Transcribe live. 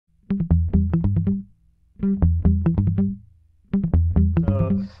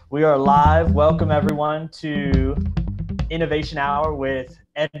We are live. Welcome everyone to Innovation Hour with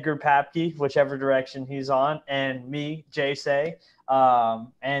Edgar Papke, whichever direction he's on, and me, JSaye.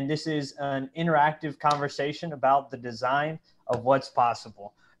 And this is an interactive conversation about the design of what's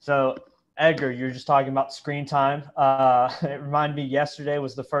possible. So, Edgar, you're just talking about screen time. It reminded me yesterday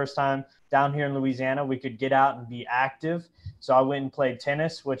was the first time down here in Louisiana we could get out and be active. So I went and played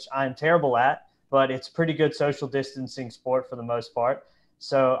tennis, which I'm terrible at, but it's pretty good social distancing sport for the most part.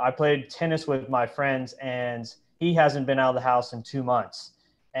 So I played tennis with my friends, and he hasn't been out of the house in 2 months.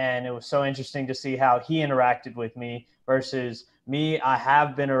 And it was so interesting to see how he interacted with me versus me. I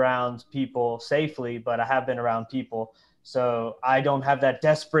have been around people safely, but I have been around people. So I don't have that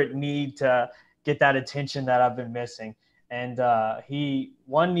desperate need to get that attention that I've been missing. And he,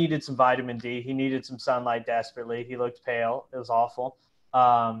 one, needed some vitamin D. He needed some sunlight desperately. He looked pale. It was awful.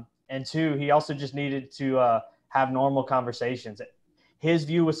 And two, he also just needed to have normal conversations. His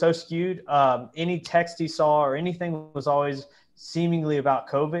view was so skewed. Any text he saw or anything was always seemingly about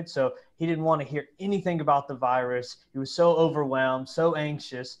COVID. So he didn't want to hear anything about the virus. He was so overwhelmed, so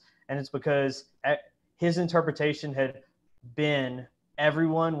anxious. And it's because his interpretation had been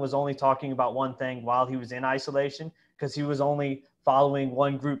everyone was only talking about one thing while he was in isolation because he was only following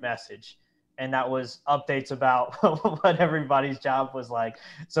one group message. And that was updates about what everybody's job was like.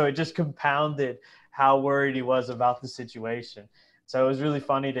 So it just compounded how worried he was about the situation. So it was really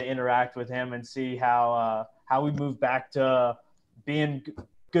funny to interact with him and see how we move back to being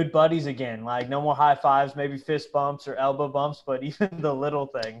good buddies again. Like no more high fives, maybe fist bumps or elbow bumps, but even the little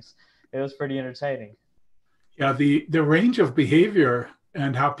things. It was pretty entertaining. Yeah, the range of behavior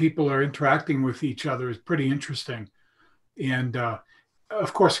and how people are interacting with each other is pretty interesting. And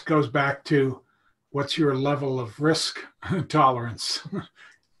of course, it goes back to what's your level of risk tolerance.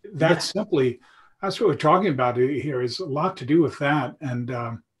 That's that's what we're talking about here is a lot to do with that. And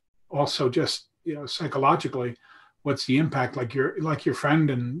also just, psychologically, what's the impact, like your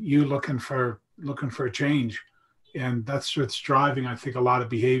friend and you looking for a change. And that's what's driving, I think, a lot of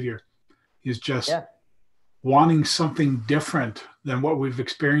behavior is just wanting something different than what we've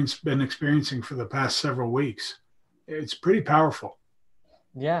been experiencing for the past several weeks. It's pretty powerful.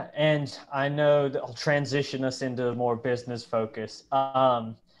 Yeah, and I know that I'll transition us into more business focus.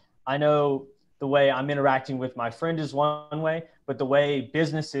 I know the way I'm interacting with my friend is one way, but the way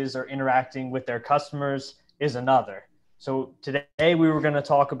businesses are interacting with their customers is another. So today we were going to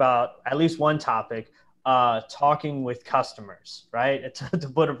talk about at least one topic, talking with customers, right? To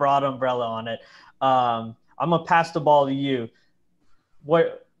put a broad umbrella on it. I'm going to pass the ball to you.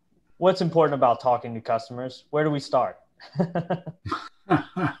 What's important about talking to customers? Where do we start?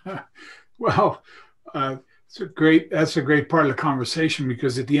 Well, that's a great part of the conversation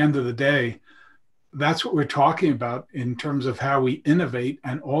because at the end of the day, that's what we're talking about in terms of how we innovate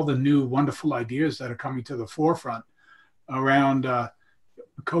and all the new wonderful ideas that are coming to the forefront around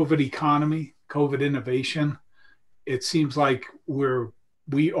COVID economy, COVID innovation. It seems like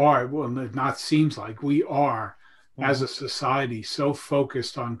we are, well, not seems like, we are as a society so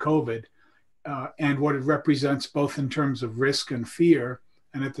focused on COVID and what it represents both in terms of risk and fear,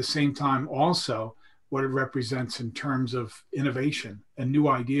 and at the same time also what it represents in terms of innovation and new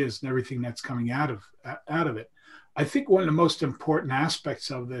ideas and everything that's coming out of it. I think one of the most important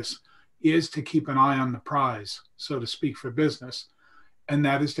aspects of this is to keep an eye on the prize, so to speak, for business, and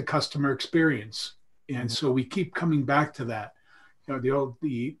that is the customer experience. And so we keep coming back to that.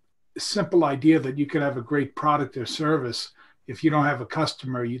 The simple idea that you could have a great product or service. If you don't have a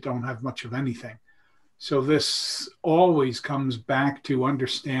customer, you don't have much of anything. So this always comes back to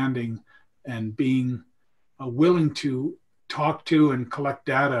understanding and being willing to talk to and collect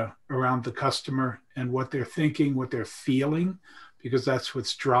data around the customer and what they're thinking, what they're feeling, because that's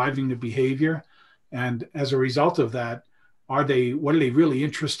what's driving the behavior. And as a result of that, what are they really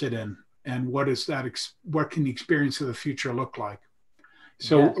interested in? And what can the experience of the future look like?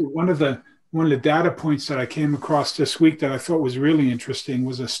 So one of the data points that I came across this week that I thought was really interesting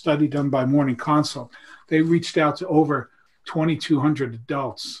was a study done by Morning Consult. They reached out to over 2,200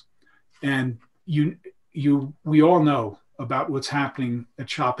 adults, and we all know about what's happening at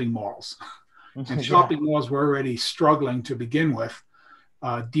shopping malls. And shopping malls were already struggling to begin with,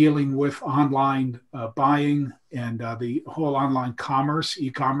 dealing with online buying and the whole online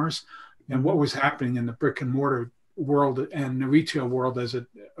e-commerce, and what was happening in the brick and mortar world and the retail world as it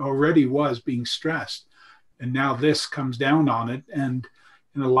already was being stressed. And now this comes down on it. And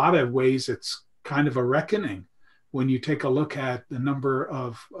in a lot of ways, it's kind of a reckoning when you take a look at the number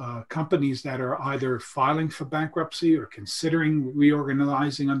of companies that are either filing for bankruptcy or considering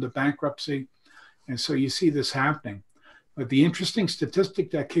reorganizing under bankruptcy. And so you see this happening. But the interesting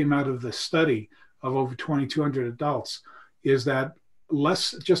statistic that came out of the study of over 2,200 adults is that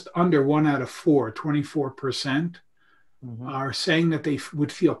just under 1 out of 4, 24%, are saying that they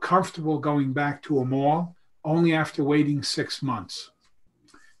would feel comfortable going back to a mall only after waiting 6 months.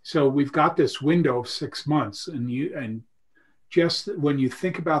 So we've got this window of 6 months, and just when you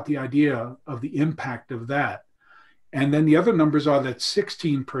think about the idea of the impact of that, and then the other numbers are that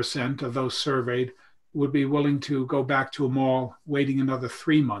 16% of those surveyed would be willing to go back to a mall waiting another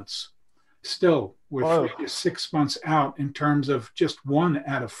 3 months. Still, we're 3 to 6 months out in terms of just 1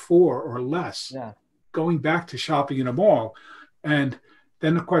 out of 4 or less going back to shopping in a mall. And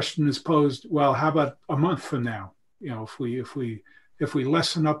then the question is posed, well, how about a month from now? If we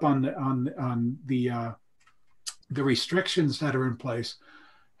lessen up on the restrictions that are in place,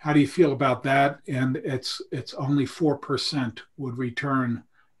 how do you feel about that? And it's only 4% would return.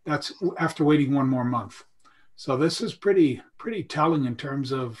 That's after waiting 1 more month. So this is pretty telling in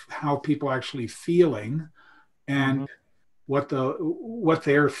terms of how people are actually feeling, and what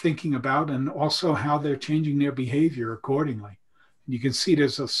they're thinking about, and also how they're changing their behavior accordingly. And you can see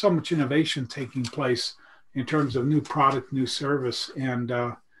there's so much innovation taking place in terms of new product, new service, and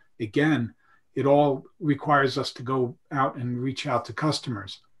again, it all requires us to go out and reach out to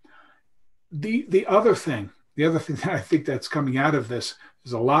customers. The other thing that I think that's coming out of this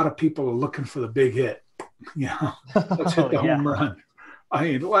is a lot of people are looking for the big hit. Let's hit the home run. I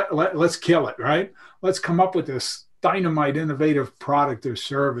mean, let's kill it, right? Let's come up with this dynamite, innovative product or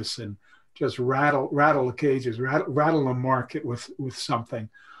service and just rattle the cages, rattle the market with something.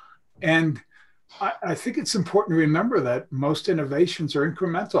 And I think it's important to remember that most innovations are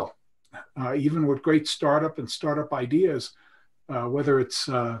incremental, even with great startup ideas, whether it's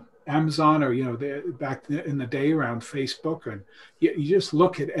Amazon or back in the day around Facebook, and you just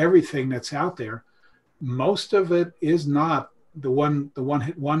look at everything that's out there. Most of it is not the one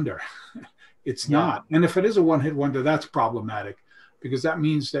hit wonder. It's not. And if it is a one hit wonder, that's problematic, because that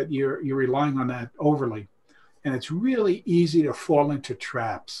means that you're relying on that overly. And it's really easy to fall into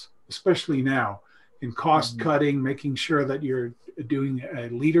traps, especially now in cost cutting, making sure that you're doing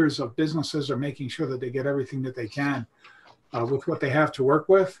leaders of businesses are making sure that they get everything that they can with what they have to work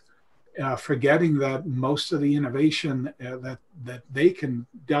with, forgetting that most of the innovation that they can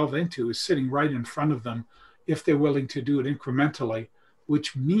delve into is sitting right in front of them if they're willing to do it incrementally,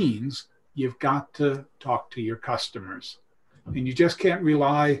 which means you've got to talk to your customers. And you just can't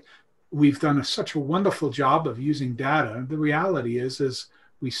rely. We've done such a wonderful job of using data. The reality is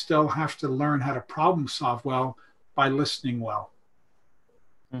we still have to learn how to problem solve well by listening well.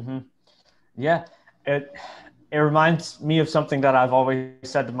 Yeah, it reminds me of something that I've always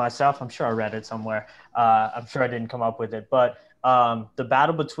said to myself. I'm sure I read it somewhere. I'm sure I didn't come up with it, but the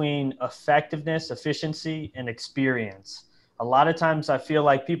battle between effectiveness, efficiency, and experience. A lot of times I feel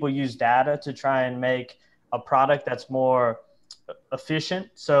like people use data to try and make a product that's more efficient,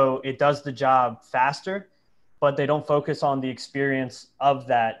 so it does the job faster, but they don't focus on the experience of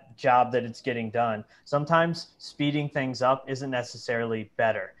that job that it's getting done. Sometimes speeding things up isn't necessarily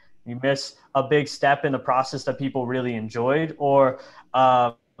better. You miss a big step in the process that people really enjoyed, or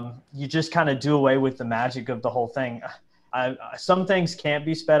you just kind of do away with the magic of the whole thing. Some things can't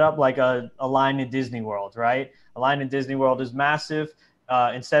be sped up, like a line in Disney World, right? A line in Disney World is massive.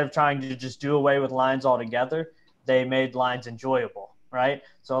 Instead of trying to just do away with lines altogether, they made lines enjoyable, right?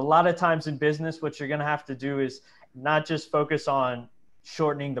 So a lot of times in business, what you're going to have to do is not just focus on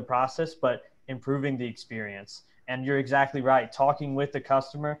shortening the process, but improving the experience. And you're exactly right. Talking with the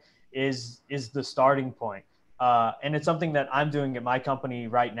customer is the starting point. And it's something that I'm doing at my company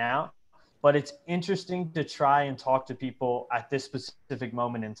right now. But it's interesting to try and talk to people at this specific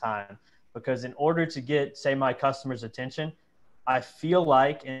moment in time, because in order to get, say, my customer's attention, I feel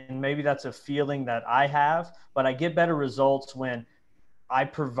like, and maybe that's a feeling that I have, but I get better results when I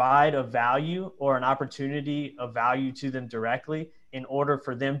provide a value or an opportunity of value to them directly in order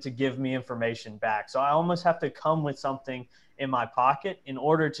for them to give me information back. So I almost have to come with something in my pocket in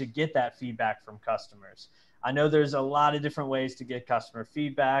order to get that feedback from customers. I know there's a lot of different ways to get customer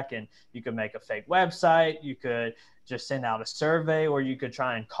feedback, and you could make a fake website, you could just send out a survey, or you could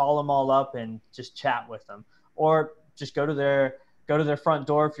try and call them all up and just chat with them, or just go to their front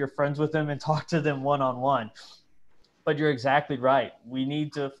door if you're friends with them and talk to them one-on-one. But you're exactly right. We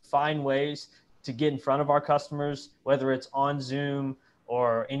need to find ways to get in front of our customers, whether it's on Zoom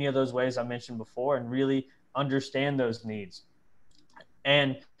or any of those ways I mentioned before, and really understand those needs.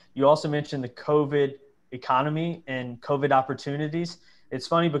 And you also mentioned the COVID economy and COVID opportunities. It's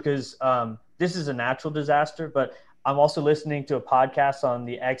funny because this is a natural disaster, but I'm also listening to a podcast on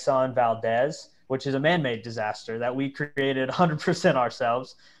the Exxon Valdez, which is a man-made disaster that we created 100%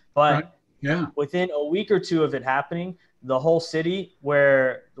 ourselves. Right. But Yeah. within a week or two of it happening, the whole city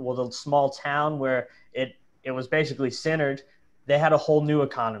the small town where it was basically centered, they had a whole new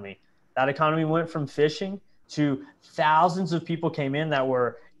economy. That economy went from fishing to thousands of people came in that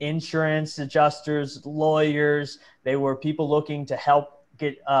were insurance adjusters, lawyers. They were people looking to help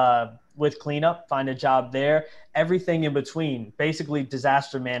get with cleanup, find a job there, everything in between, basically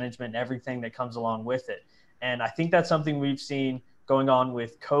disaster management, everything that comes along with it. And I think that's something we've seen going on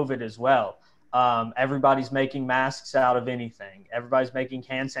with COVID as well. Everybody's making masks out of anything. Everybody's making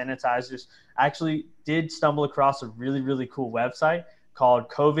hand sanitizers. I actually did stumble across a really, really cool website called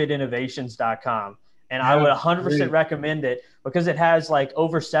covidinnovations.com. And I Yeah. would 100% Great. recommend it because it has like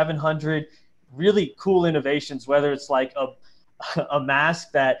over 700 really cool innovations, whether it's like a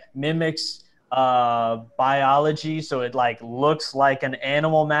mask that mimics biology. So it like looks like an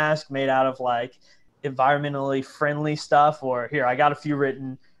animal mask made out of like environmentally friendly stuff. Or here, I got a few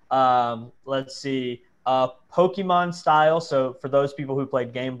written. Let's see, Pokemon style. So for those people who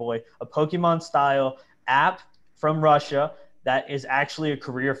played Game Boy, a Pokemon style app from Russia that is actually a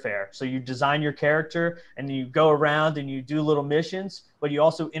career fair. So you design your character and you go around and you do little missions, but you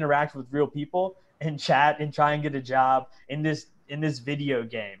also interact with real people and chat and try and get a job in this video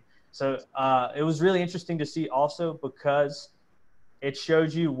game. So it was really interesting to see also because it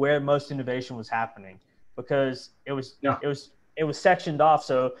showed you where most innovation was happening because Yeah. it was sectioned off.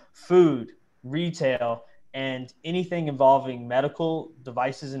 So food, retail, and anything involving medical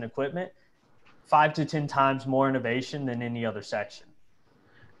devices and equipment, 5 to 10 times more innovation than any other section.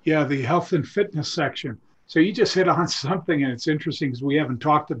 Yeah. The health and fitness section. So you just hit on something, and it's interesting because we haven't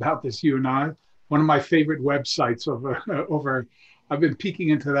talked about this, you and I. One of my favorite websites over I've been peeking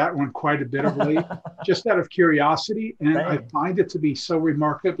into that one quite a bit of late, just out of curiosity, and I Same. find it to be so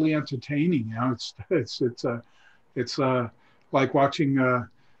remarkably entertaining. You know, it's like watching uh,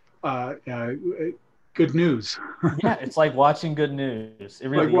 uh, good news. Yeah, it's like watching good news. It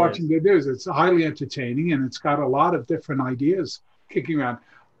Like really is. watching good news. It's highly entertaining, and it's got a lot of different ideas kicking around.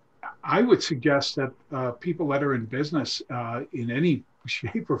 I would suggest that people that are in business in any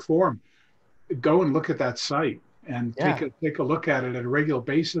shape or form go and look at that site and Yeah. take a look at it at a regular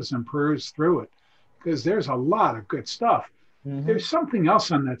basis and peruse through it because there's a lot of good stuff. Mm-hmm. There's something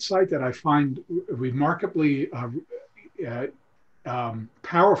else on that site that I find remarkably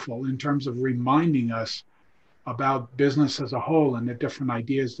powerful in terms of reminding us about business as a whole and the different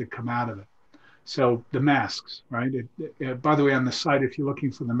ideas that come out of it. So the masks, right? By the way, on the site, if you're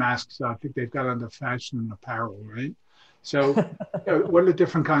looking for the masks, I think they've got under fashion and apparel, right? So what are the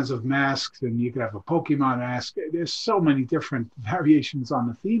different kinds of masks? And you could have a Pokemon mask. There's so many different variations on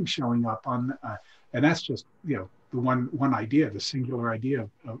the theme showing up on, and that's just the one idea, the singular idea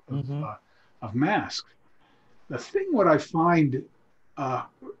Mm-hmm. of masks. The thing what I find uh,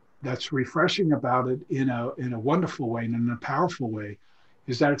 that's refreshing about it in a wonderful way and in a powerful way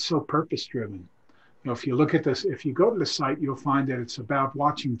is that it's so purpose driven. If you look at this, if you go to the site, you'll find that it's about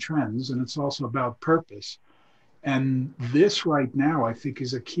watching trends and it's also about purpose. And this right now, I think,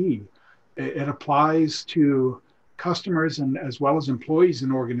 is a key. It applies to customers and as well as employees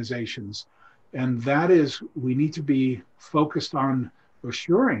in organizations. And that is, we need to be focused on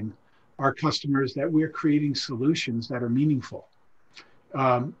assuring our customers that we're creating solutions that are meaningful.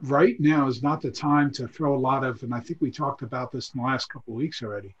 Right now is not the time to throw a lot of, and I think we talked about this in the last couple of weeks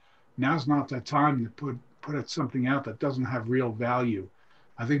already. Now's not the time to put something out that doesn't have real value.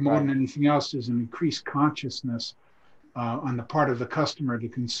 I think more Right. than anything else, there's an increased consciousness on the part of the customer, the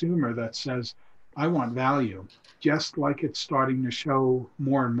consumer, that says, I want value, just like it's starting to show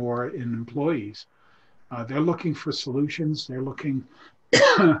more and more in employees. They're looking for solutions. They're looking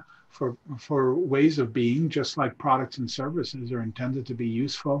for ways of being, just like products and services are intended to be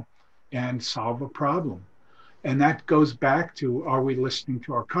useful and solve a problem. And that goes back to, are we listening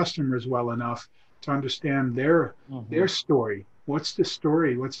to our customers well enough to understand Mm-hmm. their story? What's the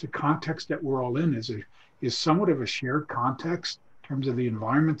story? What's the context that we're all in? Is somewhat of a shared context in terms of the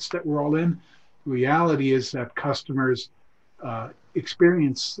environments that we're all in? The reality is that customers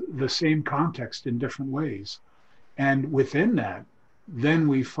experience the same context in different ways. And within that, then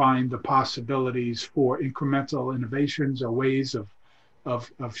we find the possibilities for incremental innovations or ways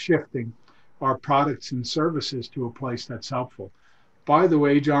of shifting our products and services to a place that's helpful. By the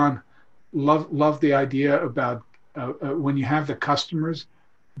way, John, love the idea about when you have the customers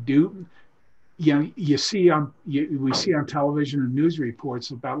do we see on television and news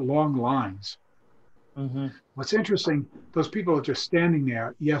reports about long lines. Mm-hmm. What's interesting, those people are just standing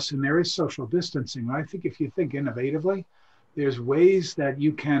there. Yes, and there is social distancing. I think if you think innovatively, there's ways that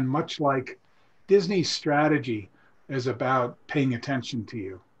you can, much like Disney's strategy is about paying attention to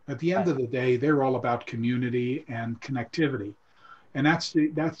you. At the end Right. of the day, they're all about community and connectivity, and that's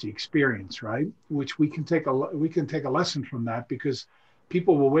the experience, right? Which we can take a lesson from that, because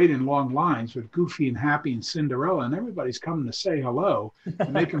people will wait in long lines with Goofy and Happy and Cinderella, and everybody's coming to say hello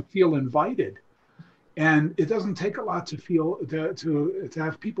and make them feel invited. And it doesn't take a lot to feel to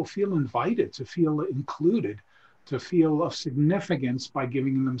have people feel invited, to feel included, to feel of significance by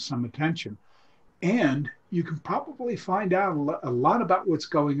giving them some attention. And you can probably find out a lot about what's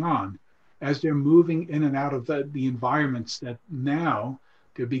going on as they're moving in and out of the environments that now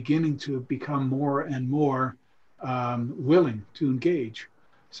they're beginning to become more and more willing to engage.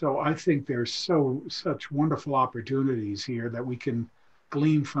 So I think there's such wonderful opportunities here that we can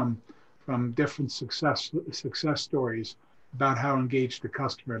glean from different success stories about how to engage the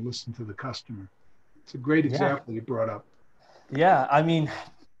customer and listen to the customer. It's a great Yeah. example you brought up. Yeah. I mean,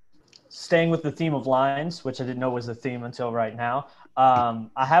 staying with the theme of lines, which I didn't know was a theme until right now,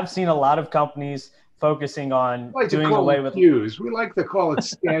 I have seen a lot of companies focusing on We like to doing call away it with queues. We like to call it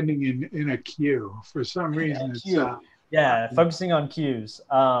standing in a queue. For some a reason, it's queue. Yeah, focusing on queues.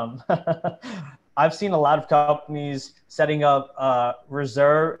 I've seen a lot of companies setting up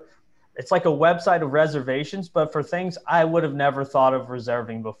reserve. It's like a website of reservations, but for things I would have never thought of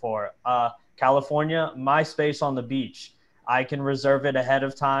reserving before. California, my space on the beach. I can reserve it ahead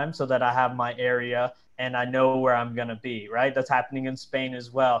of time so that I have my area and I know where I'm going to be, right? That's happening in Spain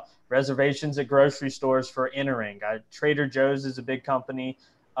as well. Reservations at grocery stores for entering. Trader Joe's is a big company.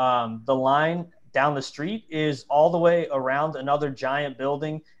 The line down the street is all the way around another giant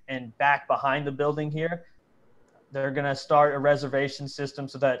building and back behind the building here. They're going to start a reservation system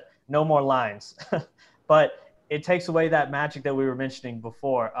so that no more lines. But it takes away that magic that we were mentioning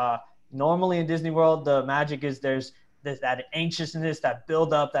before. Normally in Disney World, the magic is there's that anxiousness, that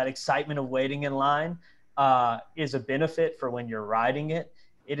build up, that excitement of waiting in line is a benefit for when you're riding it.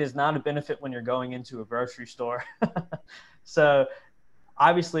 It is not a benefit when you're going into a grocery store. So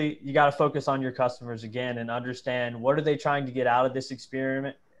obviously you got to focus on your customers again and understand what are they trying to get out of this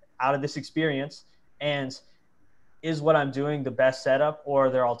experiment, out of this experience, and is what I'm doing the best setup, or are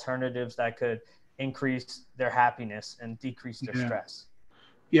there alternatives that could increase their happiness and decrease their yeah, stress?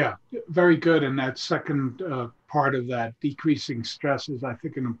 yeah, very good. And that second part of that, decreasing stress, is I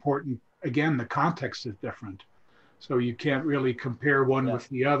think an important. Again, the context is different, so you can't really compare one Yeah. with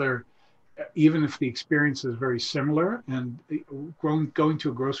the other, even if the experience is very similar. And going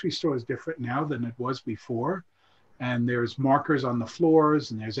to a grocery store is different now than it was before. And there's markers on the floors,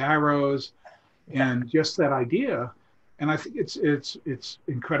 and there's arrows, Yeah. and just that idea. And I think it's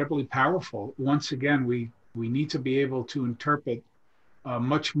incredibly powerful. Once again, we need to be able to interpret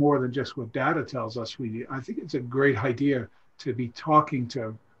much more than just what data tells us. I think it's a great idea to be talking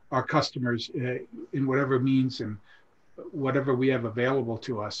to our customers in whatever means and whatever we have available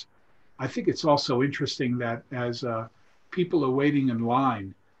to us. I think it's also interesting that as people are waiting in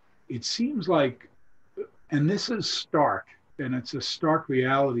line, it seems like, and this is stark, and it's a stark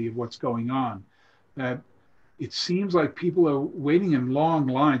reality of what's going on, that it seems like people are waiting in long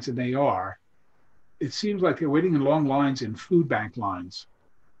lines, and they are. It seems like they're waiting in long lines in food bank lines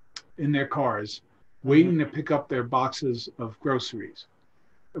in their cars, Mm-hmm. waiting to pick up their boxes of groceries.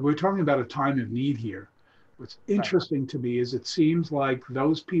 We're talking about a time of need here. What's Right. interesting to me is it seems like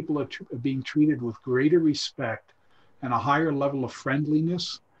those people are being treated with greater respect and a higher level of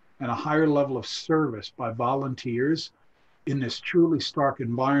friendliness and a higher level of service by volunteers in this truly stark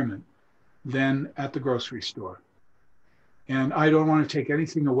environment than at the grocery store. And I don't want to take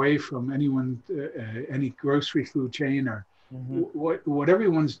anything away from anyone, any grocery food chain, or Mm-hmm. what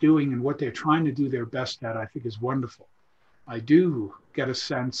everyone's doing and what they're trying to do their best at. I think is wonderful. I do get a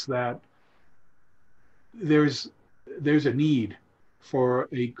sense that there's there's a need for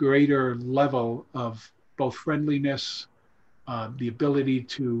a greater level of both friendliness, the ability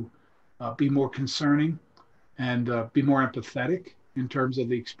to be more concerning, and be more empathetic in terms of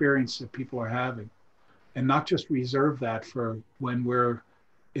the experience that people are having, and not just reserve that for when we're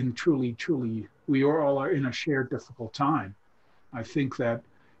in truly we all are in a shared difficult time. I think that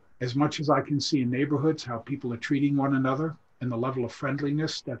as much as I can see in neighborhoods how people are treating one another and the level of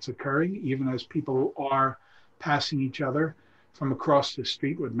friendliness that's occurring, even as people are passing each other from across the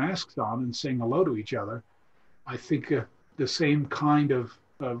street with masks on and saying hello to each other, I think the same kind of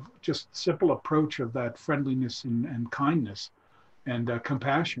just simple approach of that friendliness and kindness and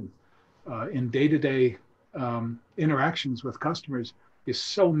compassion in day-to-day interactions with customers is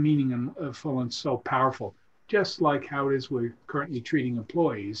so meaningful and so powerful. Just like how it is we're currently treating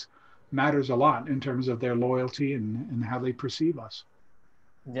employees matters a lot in terms of their loyalty and how they perceive us.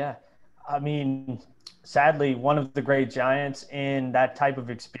 Yeah. I mean, sadly, one of the great giants in that type of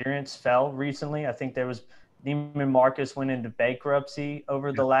experience fell recently. I think there was Neiman Marcus went into bankruptcy over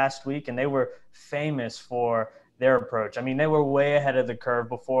Yeah. the last week, and they were famous for their approach. I mean, they were way ahead of the curve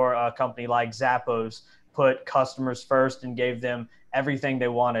before a company like Zappos put customers first and gave them everything they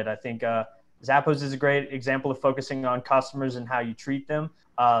wanted. I think Zappos is a great example of focusing on customers and how you treat them.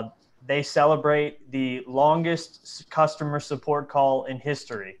 They celebrate the longest customer support call in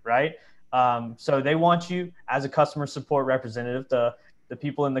history, right? So they want you as a customer support representative, the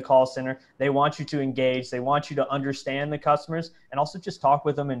people in the call center, they want you to engage. They want you to understand the customers and also just talk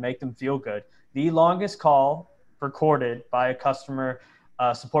with them and make them feel good. The longest call recorded by a customer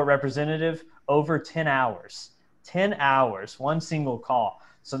support representative, over 10 hours. 10 hours, one single call.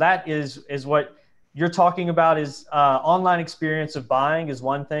 So that is what you're talking about. Is online experience of buying is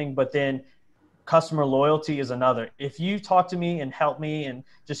one thing, but then customer loyalty is another. If you talk to me and help me and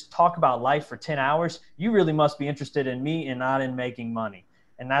just talk about life for 10 hours, you really must be interested in me and not in making money.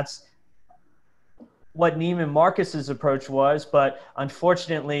 And that's what Neiman Marcus's approach was. But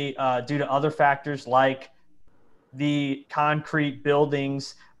unfortunately, due to other factors like the concrete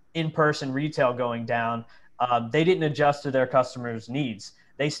buildings, in-person retail going down, they didn't adjust to their customers' needs.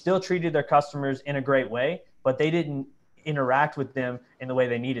 They still treated their customers in a great way, but they didn't interact with them in the way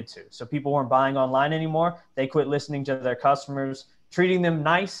they needed to. So people weren't buying online anymore. They quit listening to their customers. Treating them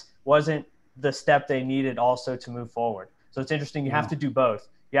nice wasn't the step they needed also to move forward. So it's interesting. You have to do both.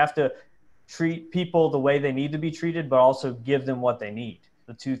 You have to treat people the way they need to be treated, but also give them what they need.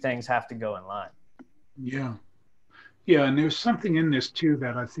 The two things have to go in line. Yeah. Yeah, and there's something in this too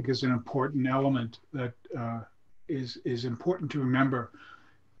that I think is an important element that is important to remember.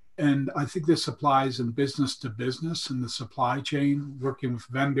 And I think this applies in business to business and the supply chain, working with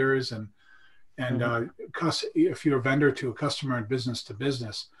vendors and Mm-hmm. if you're a vendor to a customer and business to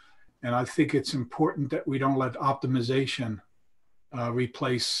business. And I think it's important that we don't let optimization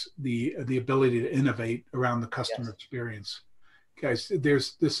replace the ability to innovate around the customer Yes. experience. Guys,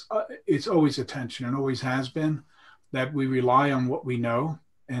 there's this. It's always a tension, and always has been, that we rely on what we know,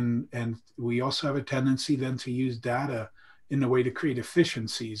 and we also have a tendency then to use data in a way to create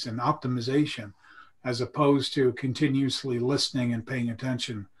efficiencies and optimization, as opposed to continuously listening and paying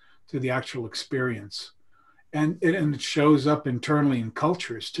attention to the actual experience. And it shows up internally in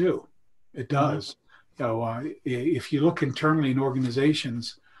cultures too. It Mm-hmm. does. So if you look internally in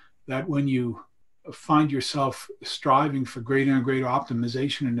organizations, that when you find yourself striving for greater and greater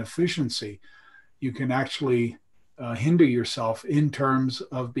optimization and efficiency, you can actually hinder yourself in terms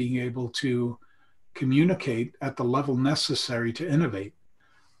of being able to communicate at the level necessary to innovate.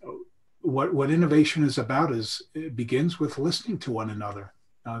 What innovation is about is it begins with listening to one another.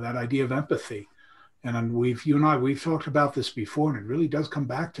 That idea of empathy, and you and I, we've talked about this before, and it really does come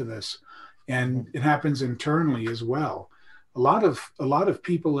back to this, Mm-hmm. and it happens internally as well. A lot of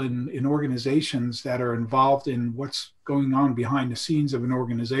people in organizations that are involved in what's going on behind the scenes of an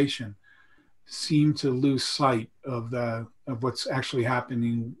organization seem to lose sight of what's actually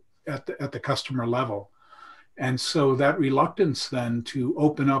happening at the customer level. And so that reluctance then to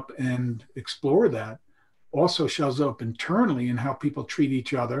open up and explore that also shows up internally in how people treat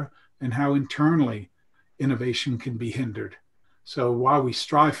each other and how internally innovation can be hindered. So while we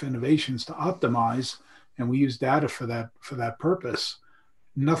strive for innovations to optimize and we use data for that purpose,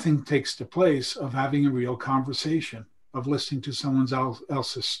 nothing takes the place of having a real conversation, of listening to someone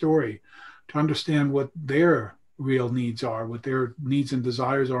else's story, to understand what their real needs are, what their needs and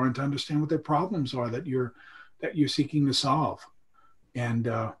desires are, and to understand what their problems are that you're seeking to solve. And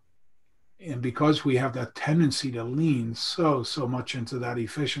because we have that tendency to lean so much into that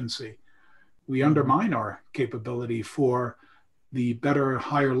efficiency, we Mm-hmm. undermine our capability for the better,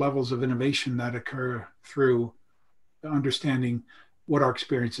 higher levels of innovation that occur through understanding what our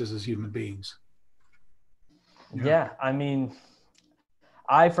experience is as human beings. Yeah. Yeah, I mean,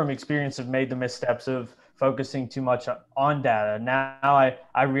 I, from experience, have made the missteps of focusing too much on data. Now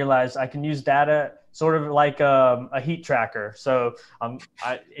I realize I can use data sort of like a heat tracker. So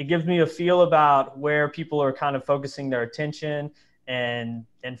it gives me a feel about where people are kind of focusing their attention, and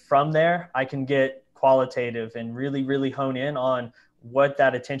from there I can get qualitative and really hone in on what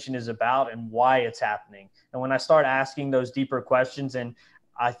that attention is about and why it's happening. And when I start asking those deeper questions, and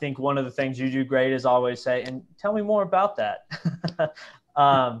I think one of the things you do great is always say, and tell me more about that.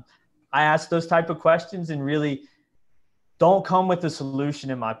 um, I ask those type of questions and really don't come with a solution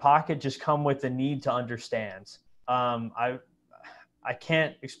in my pocket. Just come with the need to understand. Um, I I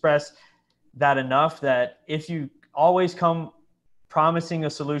can't express that enough. That if you always come promising a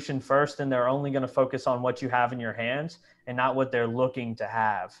solution first, then they're only going to focus on what you have in your hands and not what they're looking to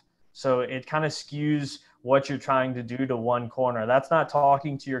have. So it kind of skews what you're trying to do to one corner. That's not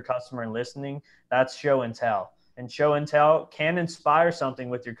talking to your customer and listening. That's show and tell. And show and tell can inspire something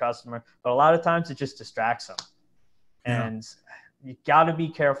with your customer, but a lot of times it just distracts them. Yeah. And you got to be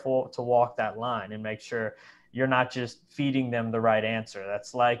careful to walk that line and make sure you're not just feeding them the right answer.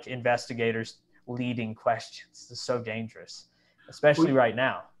 That's like investigators leading questions. It's so dangerous, especially right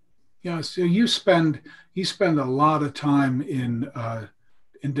now. Yeah. So you spend a lot of time in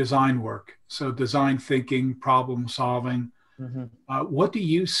design work. So design thinking, problem solving. Mm-hmm. What do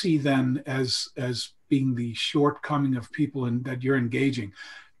you see then as being the shortcoming of people that you're engaging?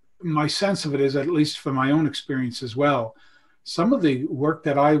 My sense of it is, at least from my own experience as well, some of the work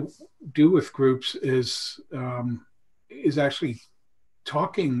that I do with groups is actually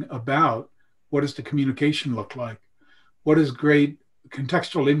talking about what does the communication look like? What does great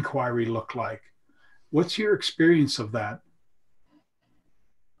contextual inquiry look like? What's your experience of that?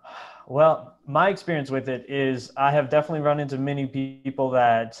 Well, my experience with it is I have definitely run into many people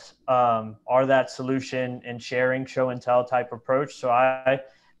that are that solution and sharing show and tell type approach. So I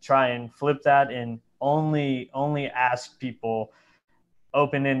try and flip that and only ask people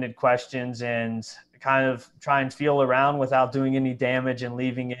open-ended questions and kind of try and feel around without doing any damage and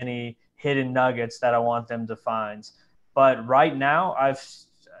leaving any hidden nuggets that I want them to find. But right now, I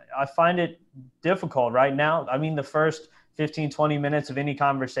find it difficult right now. I mean, the first 15, 20 minutes of any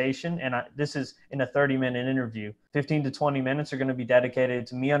conversation, and this is in a 30-minute interview, 15 to 20 minutes are going to be dedicated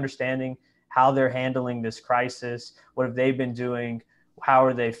to me understanding how they're handling this crisis, what have they been doing, how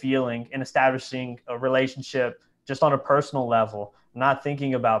are they feeling, and establishing a relationship just on a personal level, not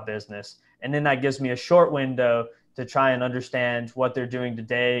thinking about business. And then that gives me a short window to try and understand what they're doing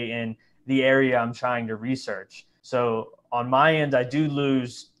today in the area I'm trying to research. So on my end, I do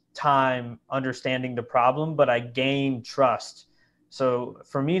lose time understanding the problem, but I gain trust. So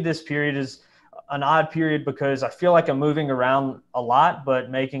for me, this period is an odd period because I feel like I'm moving around a lot, but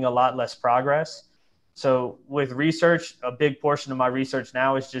making a lot less progress. So with research, a big portion of my research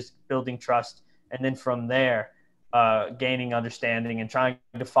now is just building trust. And then from there, gaining understanding and trying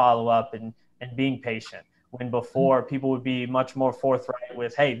to follow up and being patient. When before people would be much more forthright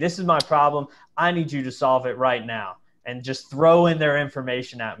with, hey, this is my problem. I need you to solve it right now. And just throw in their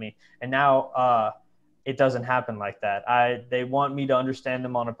information at me. And now it doesn't happen like that. They want me to understand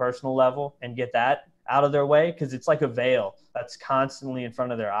them on a personal level and get that out of their way, because it's like a veil that's constantly in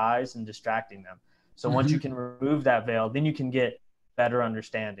front of their eyes and distracting them. So once you can remove that veil, then you can get better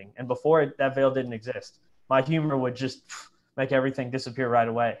understanding. And before that veil didn't exist. My humor would just make everything disappear right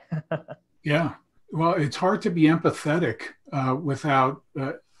away. Yeah. Well, it's hard to be empathetic without,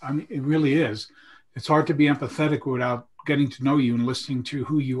 I mean, it really is. It's hard to be empathetic without getting to know you and listening to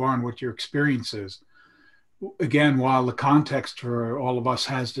who you are and what your experience is. Again, while the context for all of us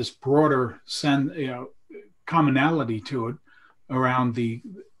has this broader commonality to it around the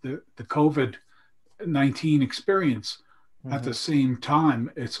COVID-19 experience, at the same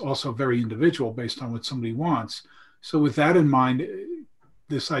time, it's also very individual based on what somebody wants. So with that in mind,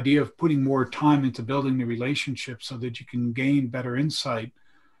 this idea of putting more time into building the relationship so that you can gain better insight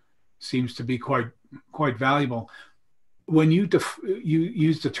seems to be quite valuable. When you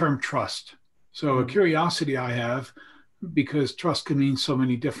use the term trust, so a curiosity I have, because trust can mean so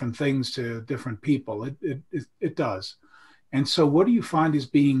many different things to different people. It does. And so what do you find as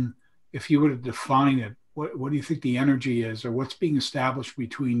being, if you were to define it, what do you think the energy is, or what's being established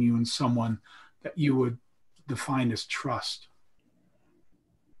between you and someone that you would define as trust?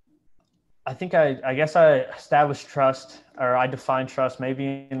 I think I guess I established trust, or I define trust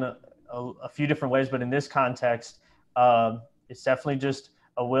maybe in a few different ways, but in this context, it's definitely just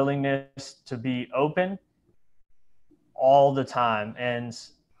a willingness to be open all the time. And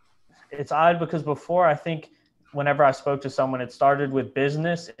it's odd because before, I think whenever I spoke to someone, it started with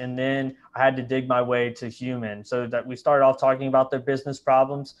business, and then I had to dig my way to human. So that we started off talking about their business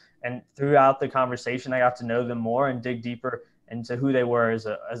problems, and throughout the conversation, I got to know them more and dig deeper into who they were as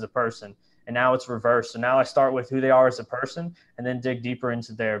a person. And now it's reversed. So now I start with who they are as a person and then dig deeper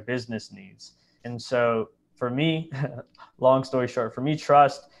into their business needs. And so for me, long story short, for me,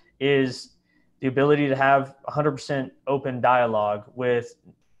 trust is the ability to have 100% open dialogue with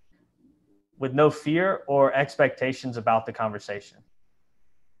no fear or expectations about the conversation.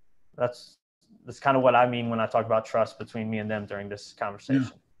 That's kind of what I mean when I talk about trust between me and them during this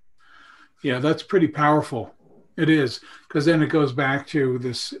conversation. Yeah, that's pretty powerful. It is, because then it goes back to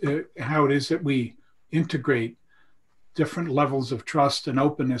this, how it is that we integrate different levels of trust and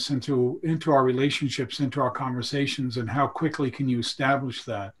openness into our relationships, into our conversations, and how quickly can you establish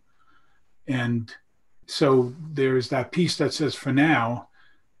that. And so there's that piece that says, for now,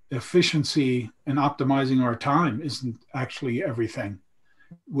 efficiency and optimizing our time isn't actually everything.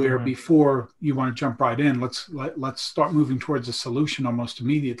 Where Mm-hmm. before you want to jump right in, let's start moving towards a solution almost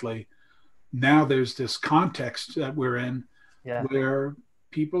immediately. Now there's this context that we're in Yeah. where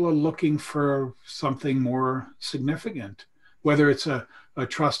people are looking for something more significant, whether it's a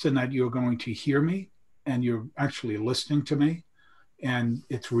trust in that you're going to hear me and you're actually listening to me and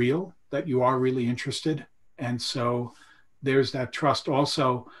it's real, that you are really interested. And so there's that trust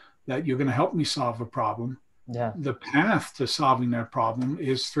also that you're going to help me solve a problem. Yeah. The path to solving that problem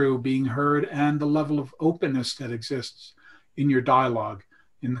is through being heard and the level of openness that exists in your dialogue,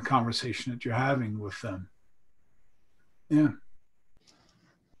 in the conversation that you're having with them. Yeah.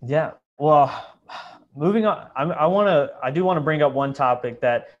 Yeah. Well, moving on, I do want to bring up one topic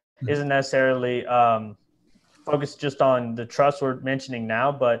that isn't necessarily focused just on the trust we're mentioning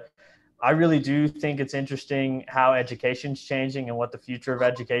now, but I really do think it's interesting how education's changing and what the future of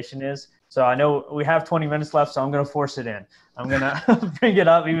education is. So I know we have 20 minutes left, so I'm going to force it in. I'm going to bring it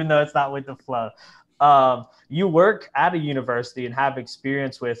up, even though it's not with the flow. You work at a university and have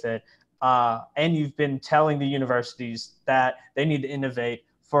experience with it. And you've been telling the universities that they need to innovate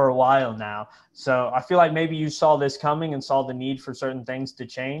for a while now. So I feel like maybe you saw this coming and saw the need for certain things to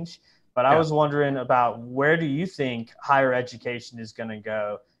change. But I was wondering about, where do you think higher education is going to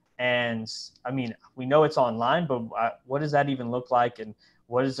go? And I mean, we know it's online, but what does that even look like? And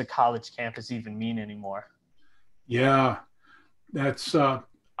what does a college campus even mean anymore? Yeah, that's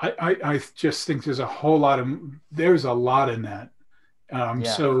I just think there's a lot in that. Yeah.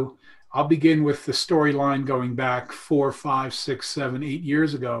 So I'll begin with the storyline going back 4, 5, 6, 7, 8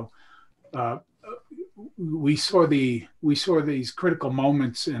 years ago. Uh, we saw these critical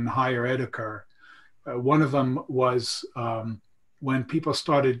moments in higher ed occur. One of them was when people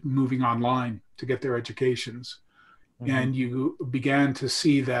started moving online to get their educations, and you began to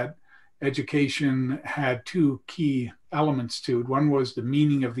see that education had two key elements to it. One was the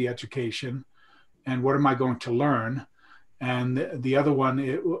meaning of the education, and what am I going to learn? And the other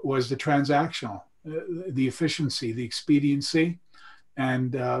one was the transactional, the efficiency, the expediency,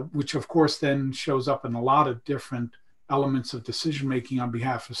 and which of course then shows up in a lot of different elements of decision making on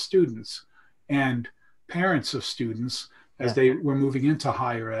behalf of students and parents of students as they were moving into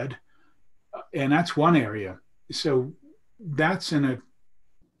higher ed. And that's one area. So that's in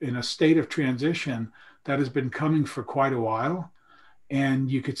a state of transition that has been coming for quite a while.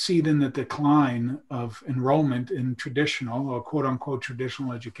 And you could see then the decline of enrollment in traditional, or quote unquote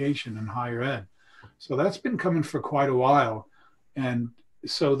traditional education in higher ed. So that's been coming for quite a while. And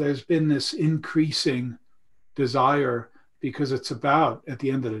so there's been this increasing desire, because it's about, at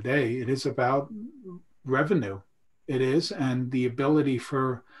the end of the day, it is about revenue. It is, and the ability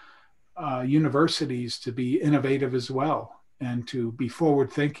for universities to be innovative as well and to be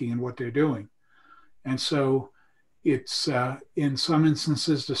forward thinking in what they're doing. And so it's in some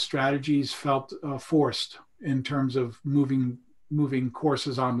instances the strategies felt forced in terms of moving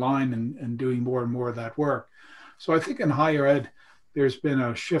courses online and doing more and more of that work. So I think in higher ed, there's been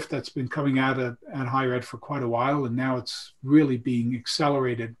a shift that's been coming out at higher ed for quite a while, and now it's really being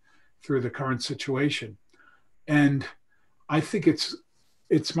accelerated through the current situation. And I think it's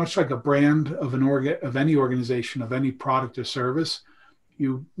much like a brand of of any organization, of any product or service.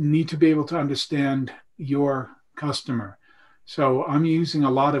 You need to be able to understand your customer. So I'm using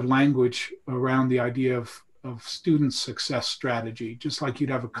a lot of language around the idea of student success strategy, just like you'd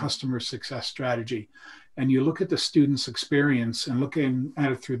have a customer success strategy. And you look at the student's experience, and looking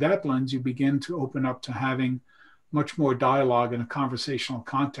at it through that lens, you begin to open up to having much more dialogue in a conversational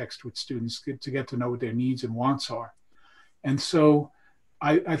context with students to get to know what their needs and wants are. And so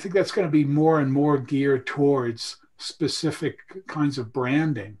I think that's going to be more and more geared towards specific kinds of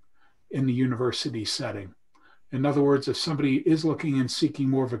branding in the university setting. In other words, if somebody is looking and seeking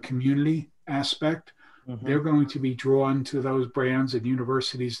more of a community aspect, they're going to be drawn to those brands and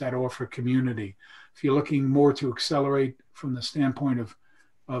universities that offer community. If you're looking more to accelerate from the standpoint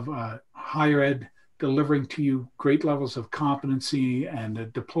of higher ed delivering to you great levels of competency and a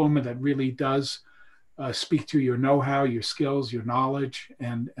diploma that really does speak to your know-how, your skills, your knowledge,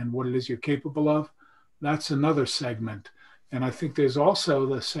 and what it is you're capable of, that's another segment. And I think there's also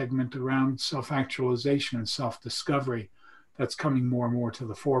the segment around self-actualization and self-discovery that's coming more and more to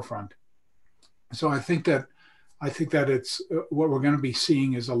the forefront. So I think that it's what we're going to be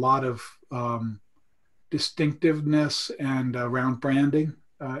seeing is a lot of distinctiveness, and around branding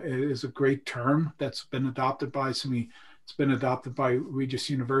is a great term that's been adopted by it's been adopted by Regis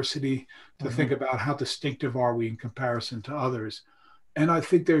University to think about how distinctive are we in comparison to others. And I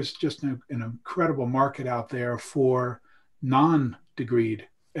think there's just an incredible market out there for non-degreed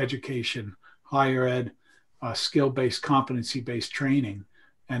education, higher ed, skill-based, competency-based training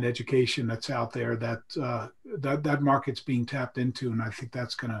and education that's out there that market's being tapped into, and I think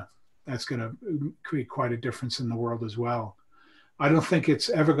that's gonna create quite a difference in the world as well. I don't think it's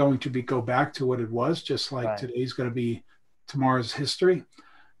ever going to go back to what it was, just like today's going to be tomorrow's history.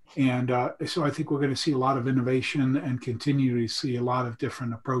 And so I think we're going to see a lot of innovation and continue to see a lot of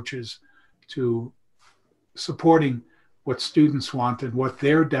different approaches to supporting what students want and what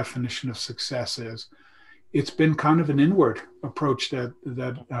their definition of success is. It's been kind of an inward approach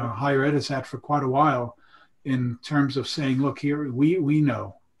that higher ed has had for quite a while, in terms of saying, look, here we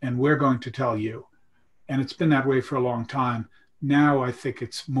know, and we're going to tell you. And it's been that way for a long time. Now I think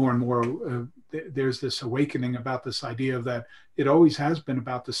it's more and more, there's this awakening about this idea of that it always has been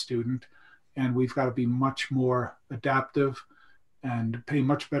about the student, and we've got to be much more adaptive and pay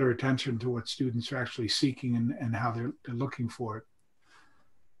much better attention to what students are actually seeking and how they're looking for it.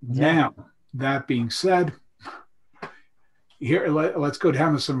 Yeah. Now, that being said, here, let's go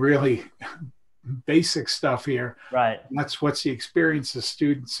down to some really basic stuff here. Right. And that's what's the experience of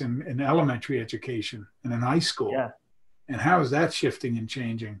students in elementary education and in high school. Yeah. And how is that shifting and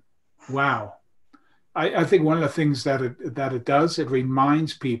changing? Wow. I think one of the things that it does, it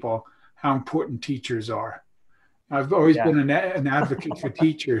reminds people how important teachers are. I've always been an advocate for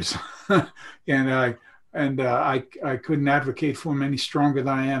teachers, and I couldn't advocate for them any stronger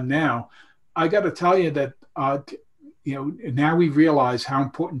than I am now. I got to tell you that now we realize how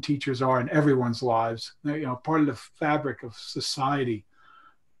important teachers are in everyone's lives. Part of the fabric of society.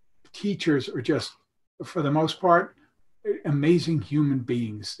 Teachers are just, for the most part, amazing human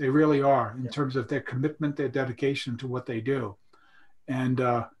beings. They really are, in terms of their commitment, their dedication to what they do. And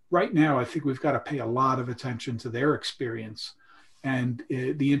right now, I think we've got to pay a lot of attention to their experience and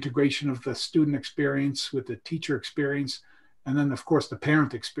the integration of the student experience with the teacher experience, and then, of course, the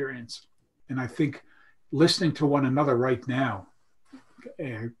parent experience. And I think listening to one another right now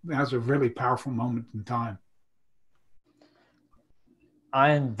has a really powerful moment in time. I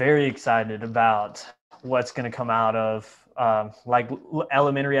am very excited about what's going to come out of like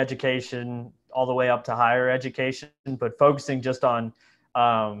elementary education all the way up to higher education, but focusing just on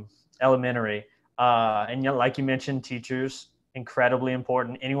elementary. And like you mentioned, teachers, incredibly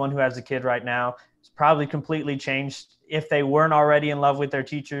important. Anyone who has a kid right now is probably completely changed. If they weren't already in love with their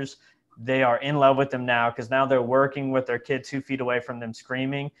teachers, they are in love with them now, because now they're working with their kid 2 feet away from them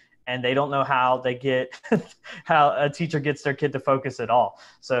screaming, and they don't know how they get how a teacher gets their kid to focus at all.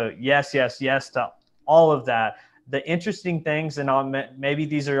 So yes to all of that. The interesting things, and maybe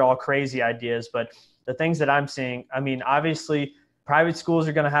these are all crazy ideas, but the things that I'm seeing, I mean, obviously private schools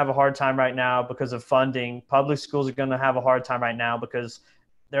are going to have a hard time right now because of funding. Public schools are going to have a hard time right now because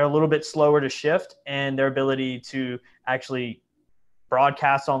they're a little bit slower to shift, and their ability to actually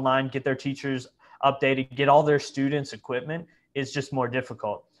broadcast online, get their teachers updated, get all their students equipment is just more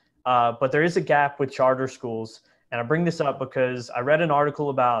difficult. But there is a gap with charter schools. And I bring this up because I read an article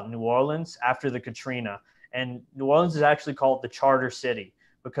about New Orleans after the Katrina. And New Orleans is actually called the charter city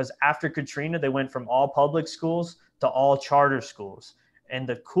because after Katrina, they went from all public schools to all charter schools. And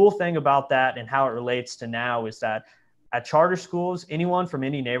the cool thing about that and how it relates to now is that at charter schools, anyone from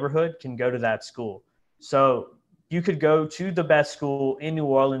any neighborhood can go to that school. So you could go to the best school in New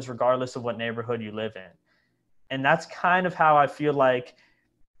Orleans, regardless of what neighborhood you live in. And that's kind of how I feel like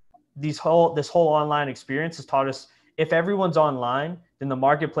this whole online experience has taught us, if everyone's online, then the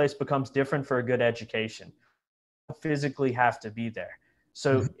marketplace becomes different for a good education. You don't physically have to be there.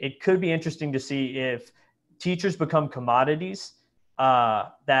 So it could be interesting to see if teachers become commodities,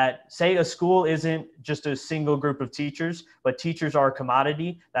 that say a school isn't just a single group of teachers, but teachers are a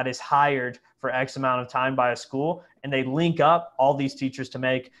commodity that is hired for X amount of time by a school, and they link up all these teachers to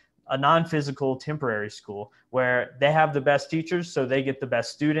make a non-physical temporary school where they have the best teachers, so they get the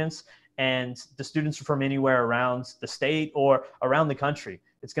best students, and the students are from anywhere around the state or around the country.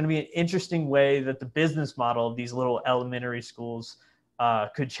 It's going to be an interesting way that the business model of these little elementary schools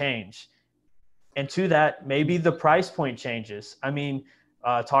could change. And to that, maybe the price point changes. I mean,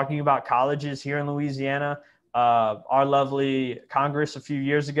 talking about colleges here in Louisiana, our lovely Congress a few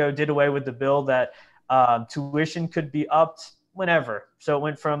years ago did away with the bill that tuition could be upped whenever. So it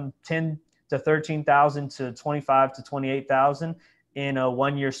went from 10 to 13,000 to 25 to 28,000 in a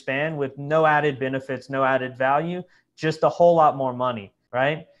 1-year span with no added benefits, no added value, just a whole lot more money,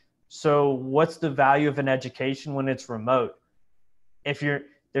 right? So what's the value of an education when it's remote?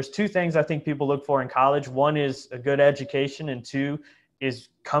 There's 2 things I think people look for in college. 1 is a good education, and 2 is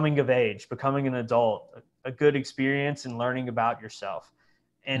coming of age, becoming an adult, a good experience and learning about yourself.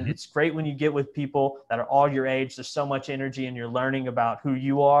 And it's great when you get with people that are all your age. There's so much energy and you're learning about who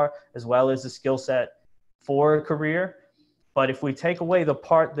you are as well as the skill set for a career. But if we take away the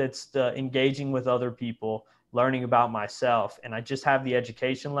part that's the engaging with other people, learning about myself, and I just have the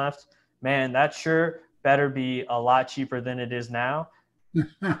education left, man, that sure better be a lot cheaper than it is now.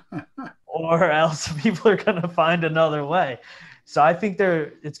 Or else people are going to find another way. So I think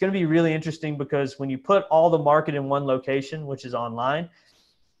it's going to be really interesting, because when you put all the market in one location, which is online,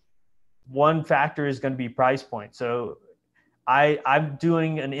 one factor is going to be price point. So I'm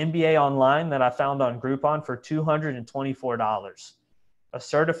doing an MBA online that I found on Groupon for $224, a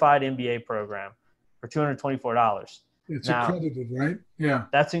certified MBA program for $224. It's now, accredited, right? Yeah.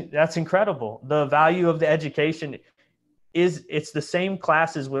 That's incredible. The value of the education is it's the same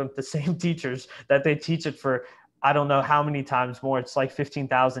classes with the same teachers that they teach it for, I don't know how many times more. It's like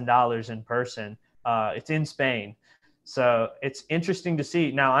 $15,000 in person. It's in Spain. So it's interesting to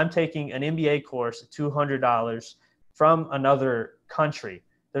see. Now I'm taking an MBA course, $200 from another country.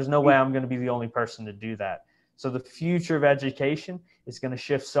 There's no way I'm going to be the only person to do that. So the future of education is going to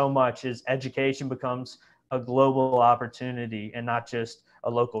shift so much as education becomes a global opportunity and not just a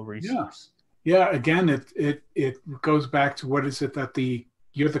local resource. Yeah. Again, it goes back to what is it that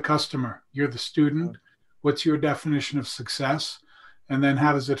you're the customer, you're the student. What's your definition of success? And then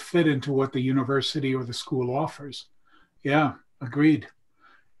how does it fit into what the university or the school offers? Yeah, agreed.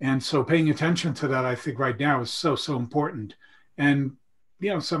 And so paying attention to that, I think right now is so important. And,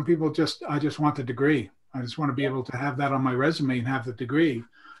 some people I just want the degree. I just want to be able to have that on my resume and have the degree.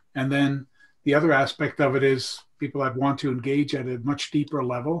 And then the other aspect of it is people that want to engage at a much deeper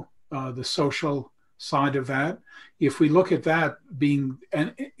level, the social side of that. If we look at that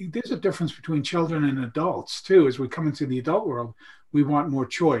there's a difference between children and adults too. As we come into the adult world, we want more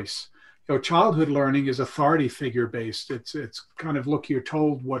choice. Childhood learning is authority figure based. It's kind of, look, you're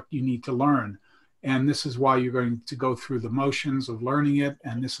told what you need to learn, and this is why you're going to go through the motions of learning it,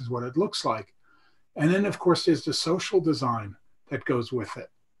 and this is what it looks like. And then, of course, there's the social design that goes with it.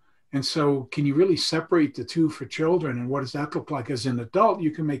 And so can you really separate the two for children? And what does that look like? As an adult,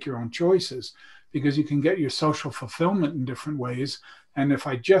 you can make your own choices because you can get your social fulfillment in different ways. And if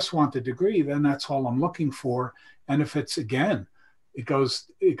I just want the degree, then that's all I'm looking for. And if it's, again, it goes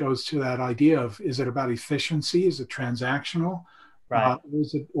to that idea of, is it about efficiency? Is it transactional? Right.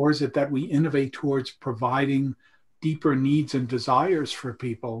 Or is it that we innovate towards providing deeper needs and desires for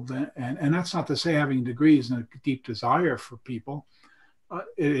people? And that's not to say having a degree isn't a deep desire for people.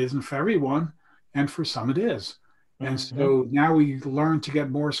 It isn't for everyone, and for some it is. And so now we learn to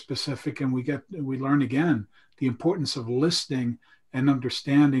get more specific, and we learn again the importance of listening and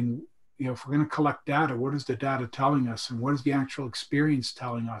understanding. If we're going to collect data, what is the data telling us, and what is the actual experience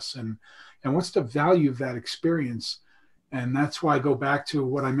telling us, and what's the value of that experience? And that's why I go back to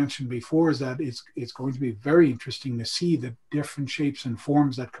what I mentioned before, is that it's going to be very interesting to see the different shapes and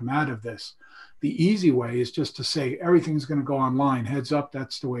forms that come out of this. The easy way is just to say everything's going to go online. Heads up,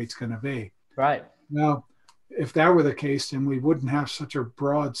 that's the way it's going to be. Right. Now, if that were the case, then we wouldn't have such a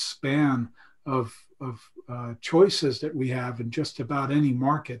broad span of choices that we have in just about any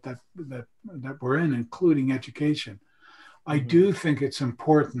market that we're in, including education. I do think it's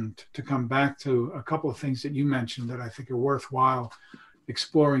important to come back to a couple of things that you mentioned that I think are worthwhile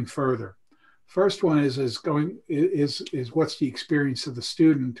exploring further. First one is what's the experience of the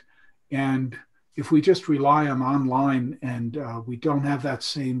student, and if we just rely on online and we don't have that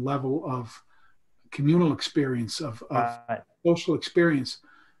same level of communal experience of social experience,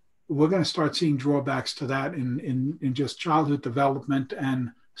 we're going to start seeing drawbacks to that in just childhood development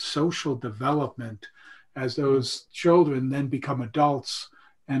and social development as those children then become adults,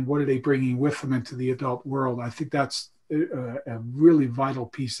 and what are they bringing with them into the adult world. I think that's a really vital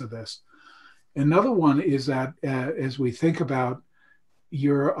piece of this. Another one is that as we think about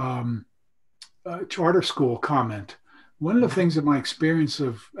your charter school comment, one of the things in my experience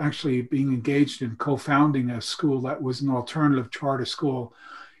of actually being engaged in co-founding a school that was an alternative charter school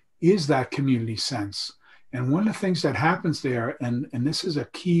is that community sense. And one of the things that happens there, and this is a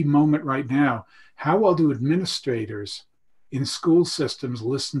key moment right now, how well do administrators in school systems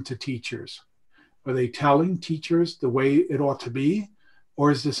listen to teachers? Are they telling teachers the way it ought to be?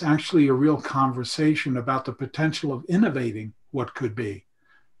 Or is this actually a real conversation about the potential of innovating what could be?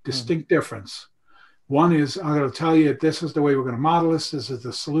 Distinct difference. One is, I'm going to tell you, this is the way we're going to model this. This is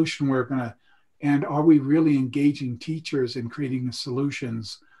the solution we're going to, and are we really engaging teachers in creating the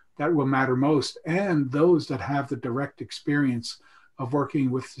solutions that will matter most, and those that have the direct experience of working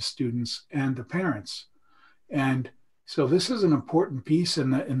with the students and the parents? And so this is an important piece in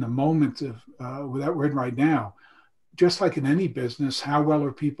the moment of that we're in right now. just like in any business, how well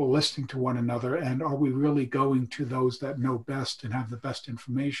are people listening to one another? And are we really going to those that know best and have the best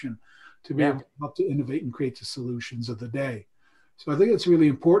information to be Yeah. able to help to innovate and create the solutions of the day? So I think it's a really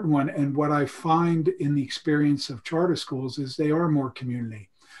important one. And what I find in the experience of charter schools is they are more community.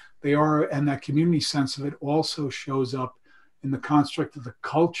 They are, and that community sense of it also shows up in the construct of the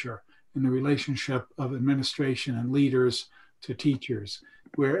culture, in the relationship of administration and leaders to teachers,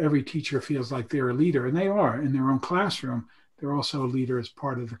 where every teacher feels like they're a leader, and they are in their own classroom. They're also a leader as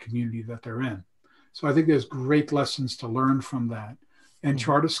part of the community that they're in. So I think there's great lessons to learn from that. And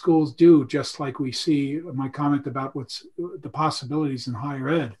charter schools do, just like we see my comment about what's the possibilities in higher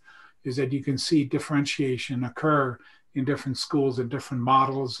ed, is that you can see differentiation occur in different schools and different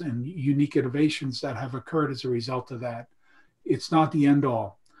models and unique innovations that have occurred as a result of that. It's not the end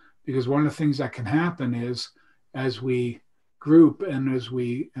all, because one of the things that can happen is, as we group and as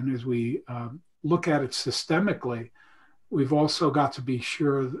we look at it systemically, we've also got to be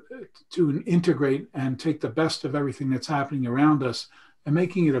sure to integrate and take the best of everything that's happening around us and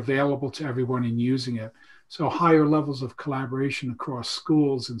making it available to everyone and using it. So higher levels of collaboration across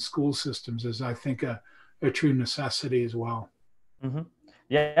schools and school systems is, I think, a true necessity as well. Mm-hmm.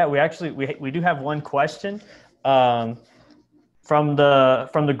 Yeah, we do have one question from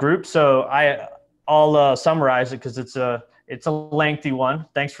the group. So I'll summarize it because it's a lengthy one.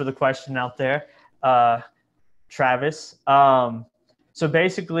 Thanks for the question out there, Travis. So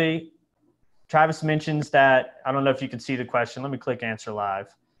basically, Travis mentions that, I don't know if you can see the question. Let me click answer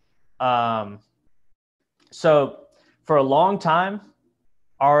live. So for a long time,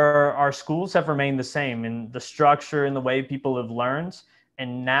 our schools have remained the same in the structure and the way people have learned.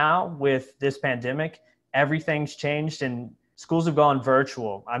 And now with this pandemic, everything's changed and schools have gone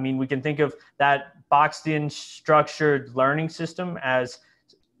virtual. I mean, we can think of that boxed in structured learning system as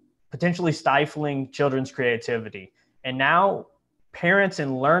potentially stifling children's creativity. And now parents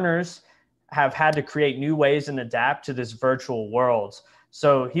and learners have had to create new ways and adapt to this virtual world.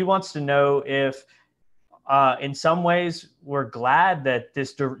 So he wants to know if in some ways we're glad that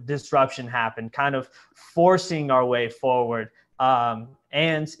this disruption happened, kind of forcing our way forward. And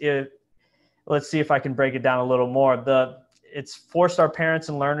let's see if I can break it down a little more. It's forced our parents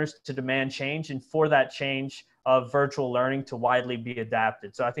and learners to demand change, and for that change of virtual learning to widely be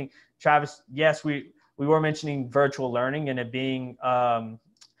adapted. So I think, Travis, yes, we were mentioning virtual learning and it being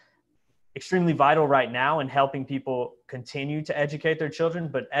extremely vital right now in helping people continue to educate their children.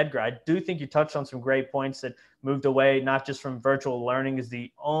 But Edgar, I do think you touched on some great points that moved away, not just from virtual learning as the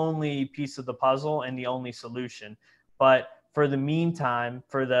only piece of the puzzle and the only solution, but for the meantime,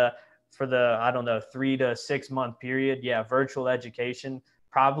 for the, I don't know, 3 to 6 month period, yeah, virtual education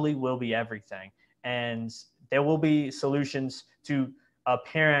probably will be everything. And there will be solutions to a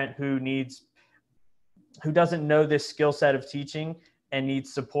parent who doesn't know this skill set of teaching and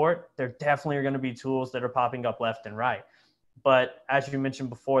needs support. There definitely are going to be tools that are popping up left and right. But as you mentioned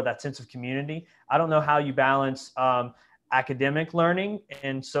before, that sense of community, I don't know how you balance academic learning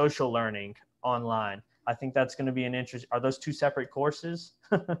and social learning online. I think that's going to be an interest. Are those two separate courses?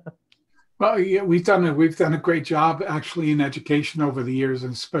 Well, yeah, we've done a great job actually in education over the years,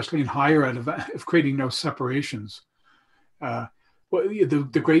 and especially in higher ed, of creating those separations. Well,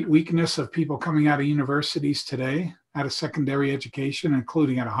 the great weakness of people coming out of universities today, out of secondary education,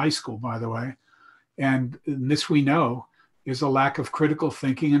 including out of high school, by the way, and this we know, is a lack of critical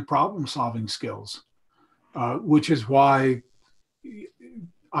thinking and problem solving skills, which is why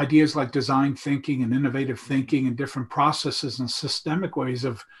ideas like design thinking and innovative thinking and different processes and systemic ways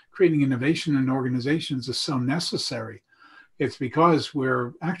of creating innovation in organizations is so necessary. It's because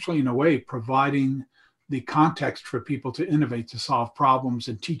we're actually, in a way, providing the context for people to innovate, to solve problems,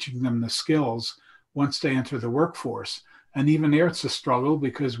 and teaching them the skills once they enter the workforce. And even there, it's a struggle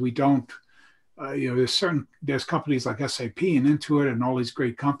because we don't, there's companies like SAP and Intuit and all these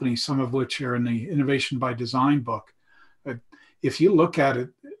great companies, some of which are in the Innovation by Design book. But if you look at it,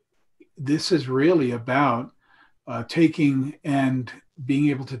 this is really about taking and being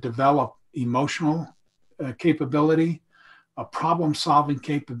able to develop emotional capability, a problem-solving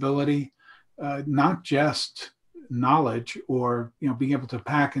capability, not just knowledge or being able to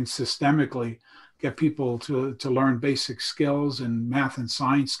pack and systemically get people to learn basic skills and math and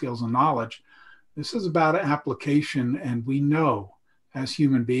science skills and knowledge. This is about application, and we know as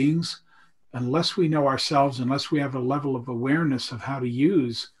human beings, unless we know ourselves, unless we have a level of awareness of how to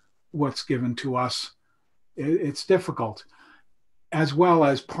use what's given to us, it's difficult. As well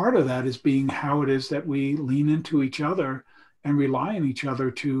as part of that is being how it is that we lean into each other and rely on each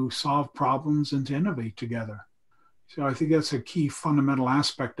other to solve problems and to innovate together. So I think that's a key fundamental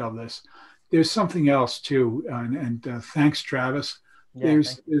aspect of this. there's something else too, and thanks, Travis. Yeah, thank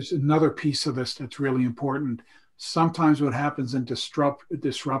There's another piece of this that's really important. Sometimes what happens in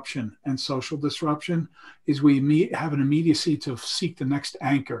disruption and social disruption is have an immediacy to seek the next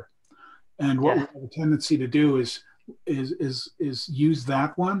anchor, and you. what we Yeah, have a tendency to do is use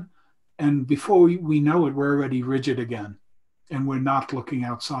that one, and before we know it, we're already rigid again, and we're not looking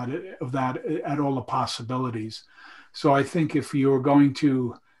outside of that at all the possibilities. So I think if you're going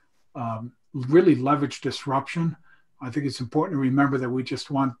to really leverage disruption, I think it's important to remember that we just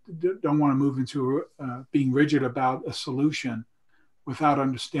don't want to move into being rigid about a solution without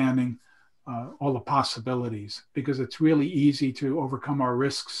understanding all the possibilities, because it's really easy to overcome our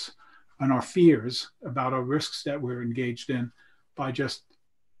risks and our fears about our risks that we're engaged in by just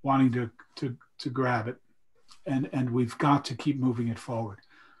wanting to grab it, and we've got to keep moving it forward.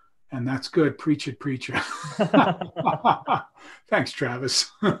 And that's good. Preach it, preacher. Thanks,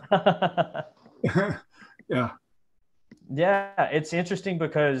 Travis. Yeah. Yeah, it's interesting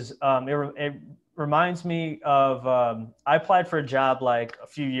because it reminds me of I applied for a job like a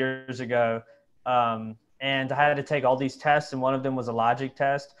few years ago, and I had to take all these tests, and one of them was a logic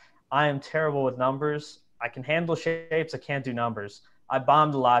test. I am terrible with numbers. I can handle shapes. I can't do numbers. I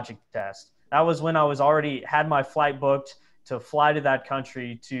bombed the logic test. That was when I was already had my flight booked to fly to that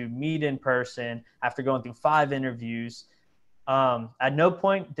country to meet in person after going through 5 interviews. At no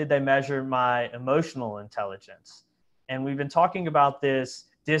point did they measure my emotional intelligence. And we've been talking about this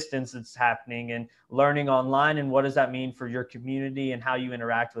distance that's happening and learning online, and what does that mean for your community and how you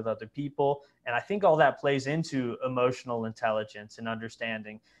interact with other people. And I think all that plays into emotional intelligence and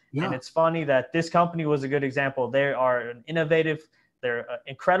understanding. And Yeah. it's funny that this company was a good example. They are they're an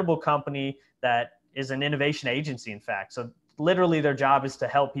incredible company that is an innovation agency, in fact. So literally their job is to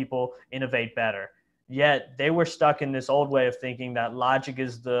help people innovate better. Yet they were stuck in this old way of thinking that logic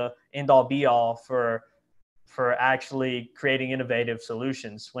is the end all be all for actually creating innovative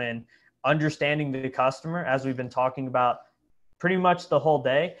solutions, when understanding the customer, as we've been talking about pretty much the whole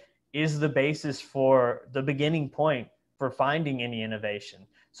day, is the basis for the beginning point for finding any innovation.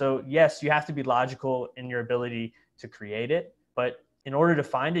 So yes, you have to be logical in your ability to create it, but in order to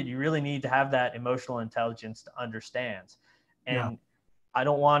find it, you really need to have that emotional intelligence to understand. Yeah. And I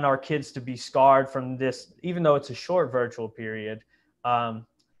don't want our kids to be scarred from this, even though it's a short virtual period.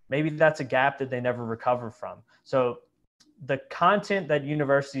 Maybe that's a gap that they never recover from. So the content that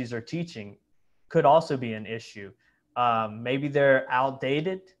universities are teaching could also be an issue. Maybe they're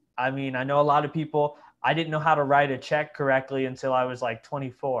outdated. I mean, I know a lot of people, I didn't know how to write a check correctly until I was like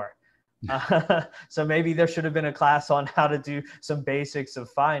 24. So maybe there should have been a class on how to do some basics of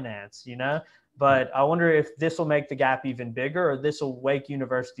finance, you know? But I wonder if this will make the gap even bigger, or this will wake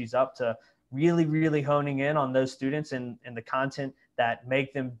universities up to really, really honing in on those students and the content that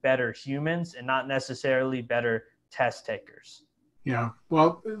make them better humans and not necessarily better test takers. Yeah.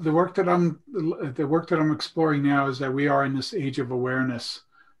 Well, the work that I'm exploring now is that we are in this age of awareness,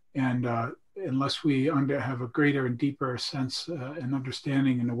 and unless we have a greater and deeper sense and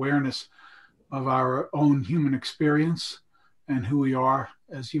understanding and awareness of our own human experience and who we are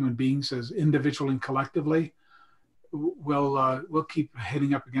as human beings, as individually and collectively, we'll keep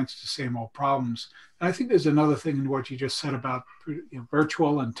hitting up against the same old problems. And I think there's another thing in what you just said about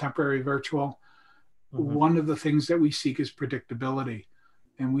virtual and temporary virtual. Mm-hmm. One of the things that we seek is predictability,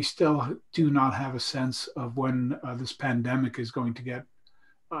 and we still do not have a sense of when this pandemic is going to get.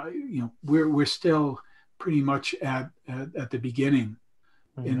 We're still pretty much at the beginning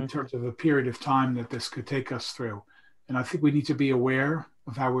in terms of a period of time that this could take us through. And I think we need to be aware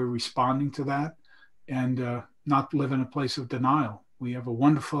of how we're responding to that, and not live in a place of denial. We have a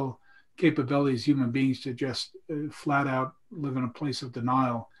wonderful capability as human beings to just flat out live in a place of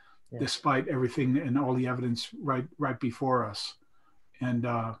denial, despite everything and all the evidence right before us. And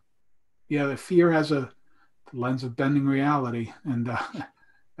the fear has a lens of bending reality, and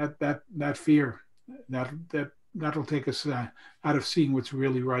that fear that'll take us out of seeing what's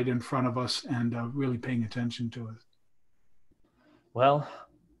really right in front of us, and really paying attention to it. Well,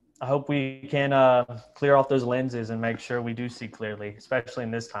 I hope we can clear off those lenses and make sure we do see clearly, especially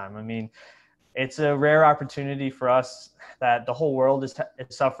in this time. I mean, it's a rare opportunity for us that the whole world is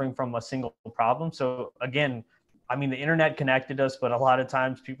suffering from a single problem. So again, I mean, the internet connected us, but a lot of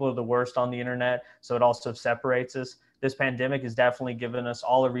times people are the worst on the internet. So it also separates us. This pandemic has definitely given us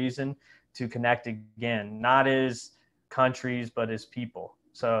all a reason to connect again, not as countries, but as people.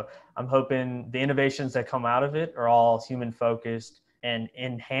 So I'm hoping the innovations that come out of it are all human focused and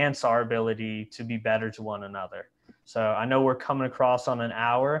enhance our ability to be better to one another. So I know we're coming across on an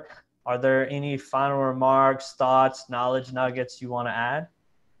hour. Are there any final remarks, thoughts, knowledge nuggets you want to add?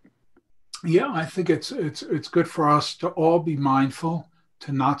 Yeah, I think it's good for us to all be mindful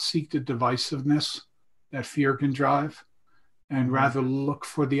to not seek the divisiveness that fear can drive, and Hmm. rather look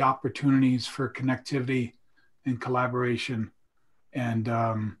for the opportunities for connectivity and collaboration, and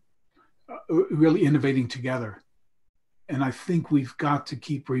really innovating together. And I think we've got to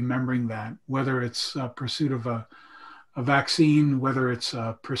keep remembering that, whether it's a pursuit of a vaccine, whether it's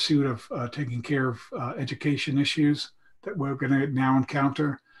a pursuit of taking care of education issues that we're going to now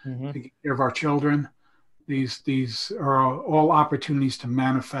encounter, Hmm. taking care of our children. These are all opportunities to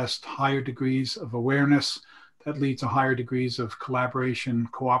manifest higher degrees of awareness that lead to higher degrees of collaboration,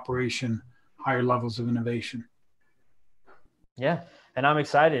 cooperation, higher levels of innovation. Yeah, and I'm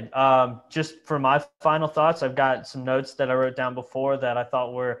excited. Just for my final thoughts, I've got some notes that I wrote down before that I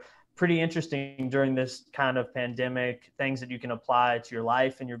thought were pretty interesting during this kind of pandemic, things that you can apply to your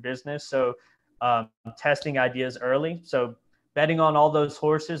life and your business. So, testing ideas early. So, betting on all those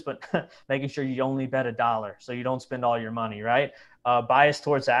horses, but making sure you only bet $1 so you don't spend all your money, right? Bias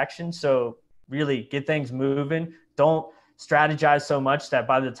towards action. So, really get things moving. Don't strategize so much that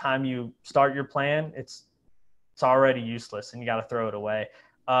by the time you start your plan, it's already useless and you got to throw it away.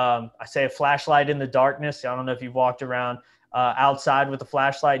 I say a flashlight in the darkness. I don't know if you've walked around outside with a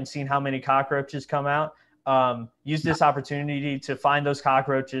flashlight and seen how many cockroaches come out. Use this opportunity to find those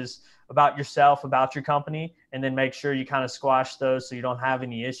cockroaches about yourself, about your company, and then make sure you kind of squash those so you don't have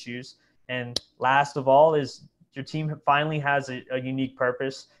any issues. And last of all is your team finally has a unique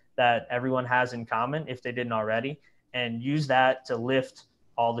purpose that everyone has in common if they didn't already, and use that to lift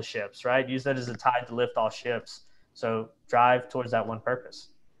all the ships, right? Use that as a tide to lift all ships. So drive towards that one purpose.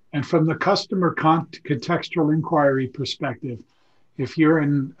 And from the customer contextual inquiry perspective, if you're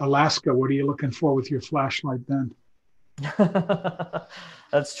in Alaska, what are you looking for with your flashlight then?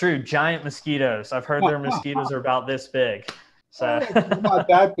 That's true. Giant mosquitoes. I've heard their mosquitoes are about this big. So Not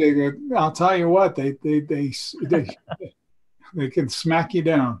that big. I'll tell you what, they can smack you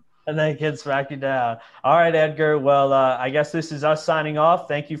down. and then can smack you down. All right, Edgar. Well, I guess this is us signing off.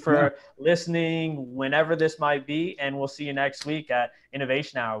 Thank you Yeah. for listening whenever this might be. And we'll see you next week at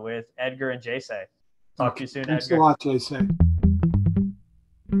Innovation Hour with Edgar and JSaye. Talk to Okay. you soon, Thanks a Edgar. lot, JSaye.